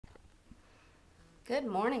Good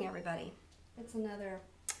morning, everybody. It's another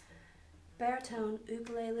baritone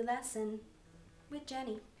ukulele lesson with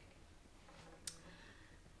Jenny.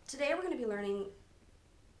 Today we're going to be learning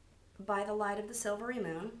By the Light of the Silvery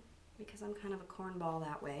Moon, because I'm kind of a cornball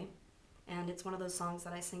that way. And it's one of those songs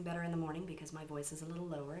that I sing better in the morning because my voice is a little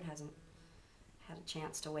lower. It hasn't had a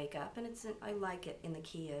chance to wake up, and I like it in the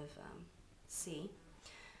key of C.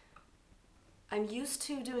 I'm used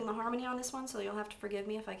to doing the harmony on this one, so you'll have to forgive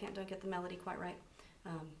me if I don't get the melody quite right.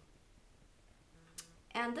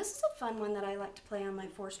 And this is a fun one that I like to play on my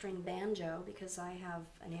 4-string banjo, because I have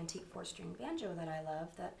an antique 4-string banjo that I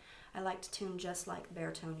love that I like to tune just like the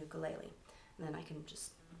baritone ukulele. And then I can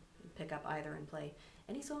just pick up either and play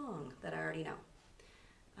any song that I already know.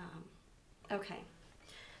 Okay,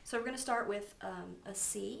 so we're going to start with a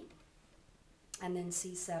C and then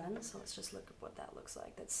C7. So let's just look at what that looks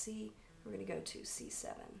like. That's C. We're going to go to C7.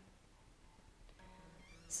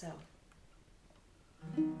 So,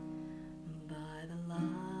 by the light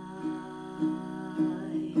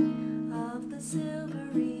of the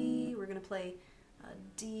silvery, we're going to play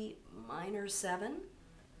D minor 7,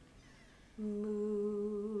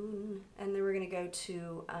 moon, and then we're going to go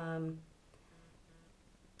to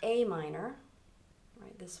A minor,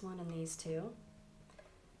 right, this one and these two,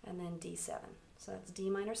 and then D7. So that's D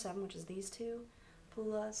minor 7, which is these two,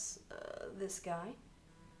 plus this guy,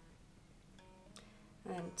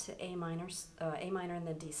 and to A minor and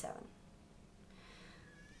then D7.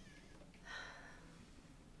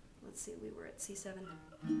 Let's see, we were at C7.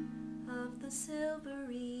 Of the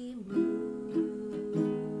silvery moon,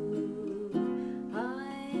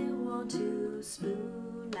 I want to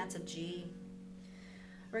spoon. That's a G.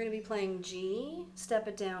 We're going to be playing G, step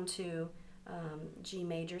it down to G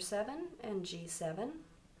major 7 and G7.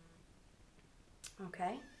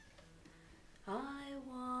 Okay. I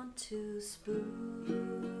want to spoon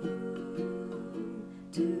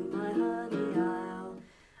to my honey isle.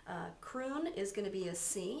 Croon is going to be a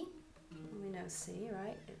C. We know C,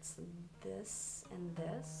 right? It's this and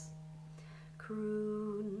this.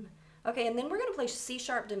 Croon. Okay, and then we're going to play C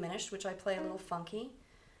sharp diminished, which I play a little funky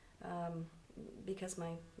because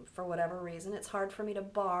for whatever reason, it's hard for me to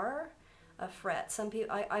bar a fret. Some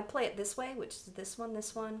people, I play it this way, which is this one,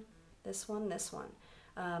 this one, this one, this one.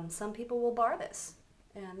 Some people will bar this,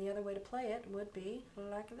 and the other way to play it would be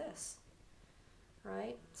like this,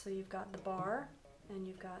 right? So you've got the bar, and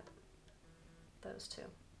you've got those two.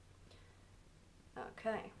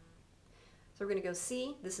 Okay, so we're going to go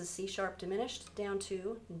C, this is C sharp diminished, down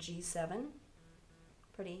to G7.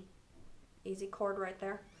 Pretty easy chord right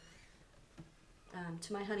there.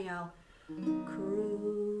 To my honey owl,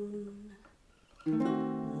 croon,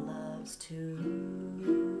 loves to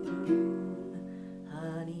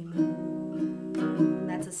honeymoon.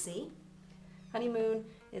 That's a C. Honeymoon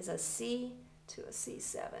is a C to a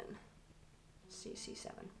C7.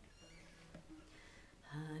 C7.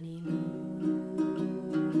 Honeymoon,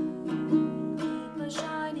 keep a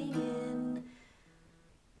shining in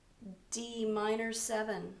D minor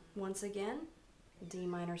 7. Once again, D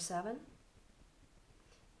minor 7.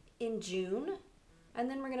 In June, and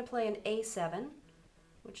then we're going to play an A7,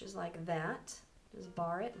 which is like that. Just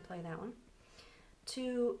bar it and play that one.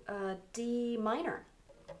 To D minor,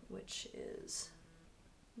 which is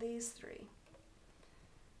these three.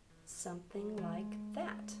 Something like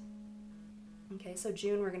that. Okay, so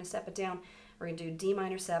June, we're going to step it down. We're going to do D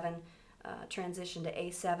minor 7, transition to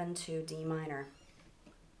A7 to D minor.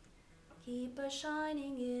 Keep a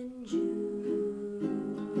shining in June,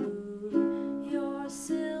 your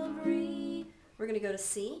silvery. We're going to go to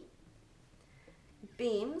C.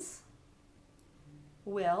 Beams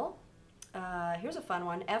will, here's a fun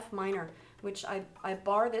one, F minor, which I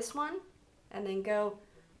bar this one and then go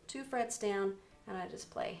 2 frets down, and I just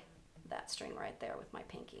play that string right there with my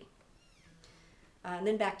pinky. And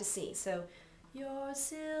then back to C. So, your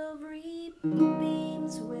silvery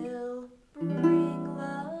beams will bring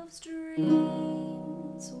love's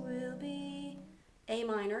dreams, will be A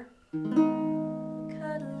minor,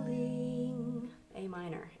 cuddling, A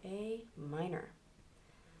minor, A minor.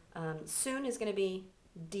 Soon is going to be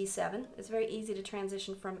D7. It's very easy to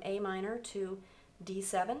transition from A minor to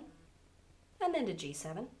D7 and then to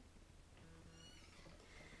G7.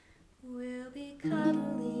 We'll be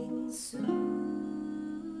cuddling soon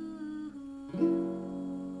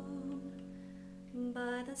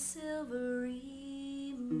by the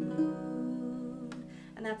silvery moon.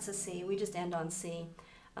 And that's a C. We just end on C.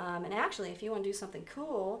 And actually, if you want to do something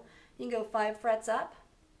cool, you can go 5 frets up,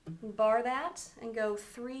 bar that, and go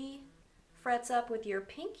 3 frets up with your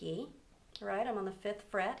pinky. Right, I'm on the 5th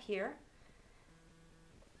fret here.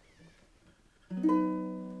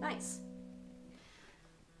 Nice.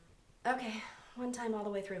 Okay, one time all the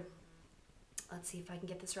way through. Let's see if I can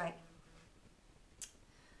get this right.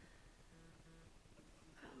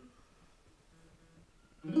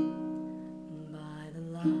 By the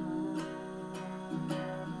light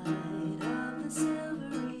of the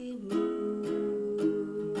silvery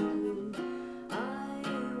moon, I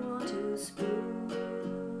want to spoon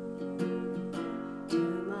to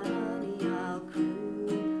my honey, I'll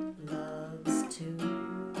croon love's tune.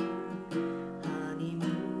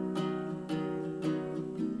 Honeymoon,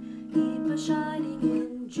 keep a shining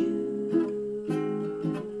in June.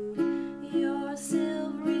 Your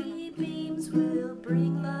silvery beams will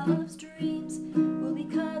bring love's dreams. We'll be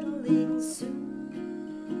cuddling soon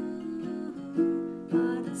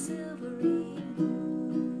by the silvery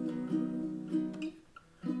moon.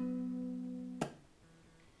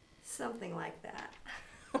 Something like that.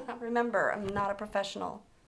 Remember, I'm not a professional.